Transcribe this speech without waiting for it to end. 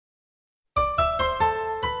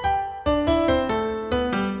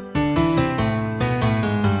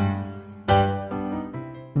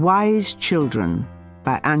Wise Children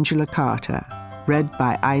by Angela Carter, read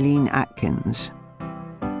by Eileen Atkins.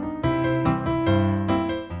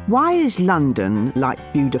 Why is London like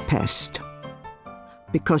Budapest?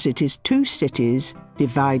 Because it is two cities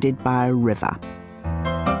divided by a river.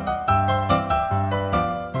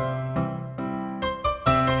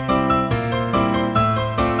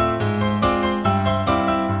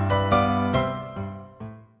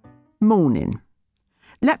 Morning.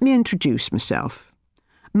 Let me introduce myself.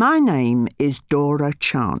 My name is Dora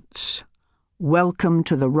Chance. Welcome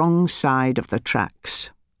to the wrong side of the tracks.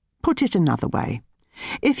 Put it another way.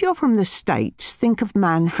 If you're from the States, think of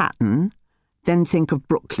Manhattan, then think of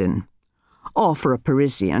Brooklyn. Or for a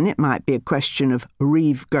Parisian, it might be a question of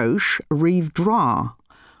rive gauche, rive droit.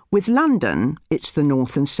 With London, it's the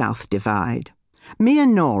north and south divide. Me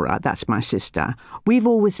and Nora, that's my sister, we've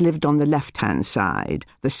always lived on the left-hand side,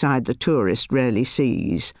 the side the tourist rarely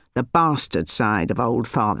sees, the bastard side of old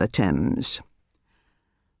Father Thames.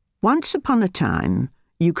 Once upon a time,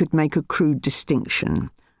 you could make a crude distinction.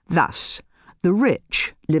 Thus, the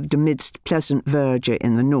rich lived amidst pleasant verdure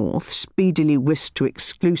in the north, speedily whisked to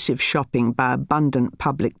exclusive shopping by abundant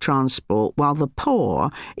public transport, while the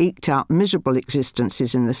poor eked out miserable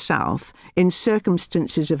existences in the south in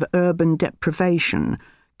circumstances of urban deprivation,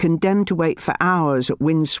 condemned to wait for hours at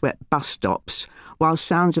windswept bus stops, while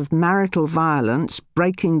sounds of marital violence,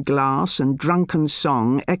 breaking glass and drunken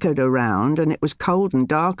song echoed around, and it was cold and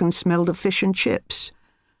dark and smelled of fish and chips.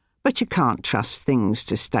 But you can't trust things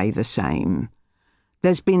to stay the same.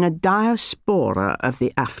 There's been a diaspora of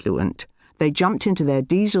the affluent. They jumped into their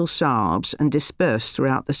diesel Saabs and dispersed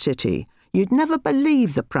throughout the city. You'd never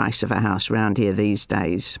believe the price of a house round here these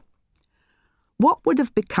days. What would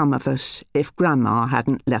have become of us if Grandma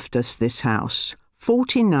hadn't left us this house?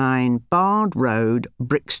 49 Bard Road,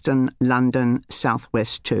 Brixton, London,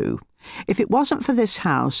 Southwest 2. If it wasn't for this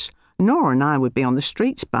house, Nora and I would be on the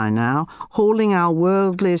streets by now, hauling our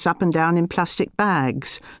worldlies up and down in plastic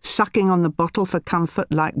bags, sucking on the bottle for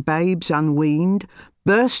comfort like babes unweaned,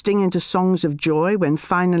 bursting into songs of joy when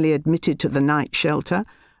finally admitted to the night shelter,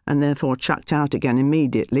 and therefore chucked out again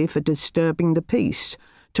immediately for disturbing the peace,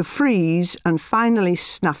 to freeze and finally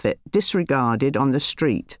snuff it, disregarded on the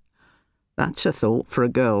street. That's a thought for a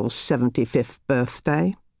girl's 75th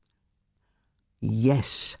birthday.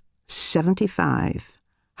 Yes, 75.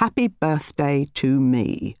 Happy birthday to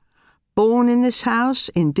me. Born in this house,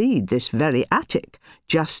 indeed this very attic,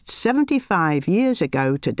 just 75 years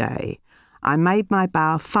ago today. I made my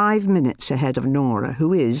bow 5 minutes ahead of Nora,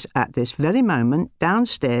 who is, at this very moment,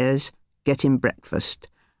 downstairs getting breakfast.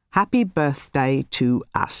 Happy birthday to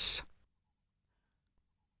us.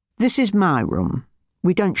 This is my room.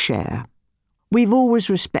 We don't share. We've always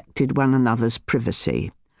respected one another's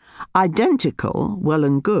privacy. Identical, well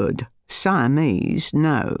and good. Siamese,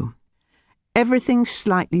 no. Everything's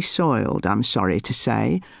slightly soiled, I'm sorry to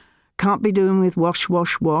say. Can't be doing with wash,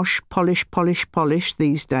 wash, wash, polish, polish, polish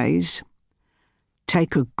these days.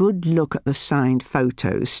 Take a good look at the signed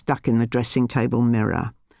photos stuck in the dressing table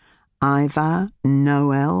mirror. Ivor,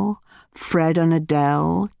 Noel, Fred and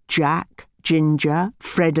Adele, Jack, Ginger,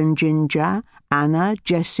 Fred and Ginger, Anna,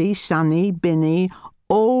 Jessie, Sunny, Binny,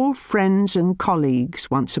 all friends and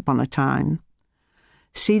colleagues once upon a time.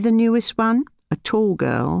 See the newest one? A tall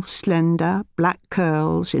girl, slender, black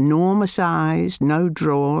curls, enormous eyes, no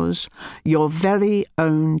drawers, your very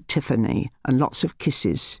own Tiffany, and lots of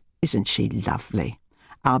kisses. Isn't she lovely?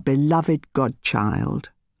 Our beloved godchild.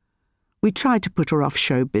 We tried to put her off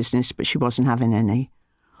show business, but she wasn't having any.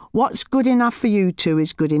 What's good enough for you two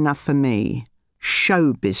is good enough for me.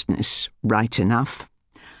 Show business, right enough.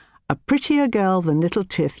 A prettier girl than little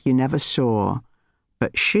Tiff you never saw.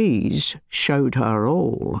 But she's showed her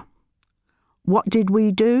all. What did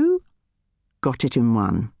we do? Got it in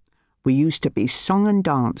one. We used to be song and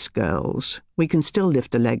dance girls. We can still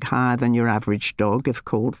lift a leg higher than your average dog if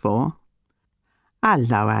called for.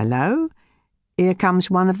 Hello, hello. Here comes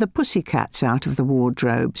one of the pussycats out of the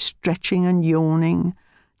wardrobe, stretching and yawning.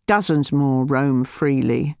 Dozens more roam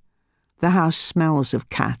freely. The house smells of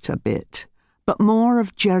cat a bit, but more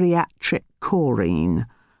of geriatric chlorine.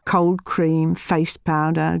 Cold cream, face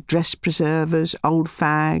powder, dress preservers, old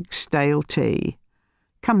fags, stale tea.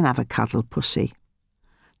 Come and have a cuddle, Pussy.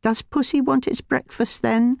 Does Pussy want its breakfast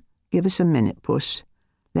then? Give us a minute, Puss.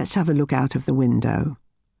 Let's have a look out of the window.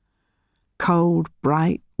 Cold,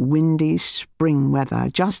 bright, windy spring weather,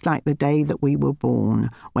 just like the day that we were born,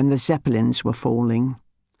 when the Zeppelins were falling.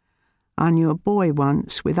 I knew a boy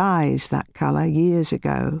once with eyes that colour years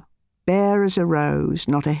ago, bare as a rose,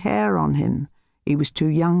 not a hair on him. He was too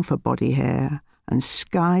young for body hair, and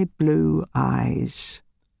sky-blue eyes.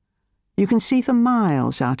 You can see for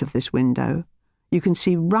miles out of this window. You can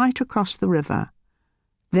see right across the river.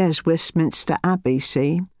 There's Westminster Abbey,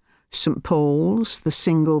 see? St Paul's, the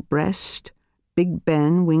Single Breast, Big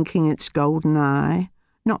Ben winking its golden eye.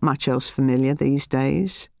 Not much else familiar these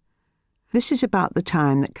days. This is about the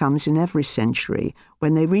time that comes in every century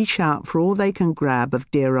when they reach out for all they can grab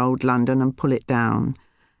of dear old London and pull it down.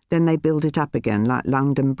 Then they build it up again like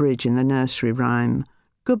London Bridge in the nursery rhyme.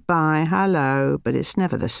 Goodbye, hello, but it's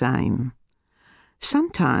never the same.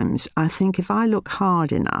 Sometimes I think if I look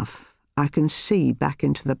hard enough, I can see back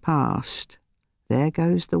into the past. There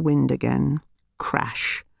goes the wind again.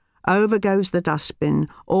 Crash. Over goes the dustbin,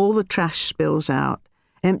 all the trash spills out.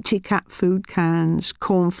 Empty cat food cans,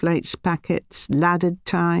 cornflakes packets, laddered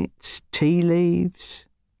tights, tea leaves.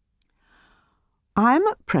 I am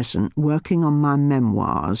at present working on my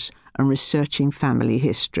memoirs and researching family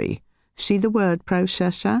history. See the word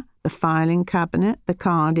processor, the filing cabinet, the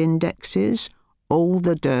card indexes, all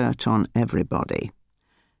the dirt on everybody.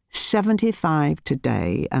 75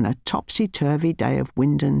 today and a topsy-turvy day of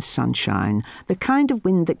wind and sunshine, the kind of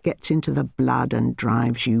wind that gets into the blood and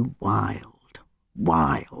drives you wild.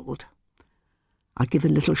 Wild. I give a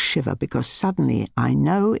little shiver because suddenly I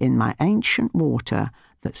know in my ancient water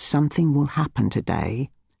that something will happen today,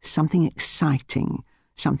 something exciting,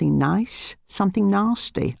 something nice, something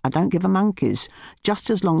nasty. I don't give a monkey's, just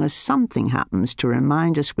as long as something happens to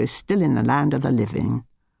remind us we're still in the land of the living.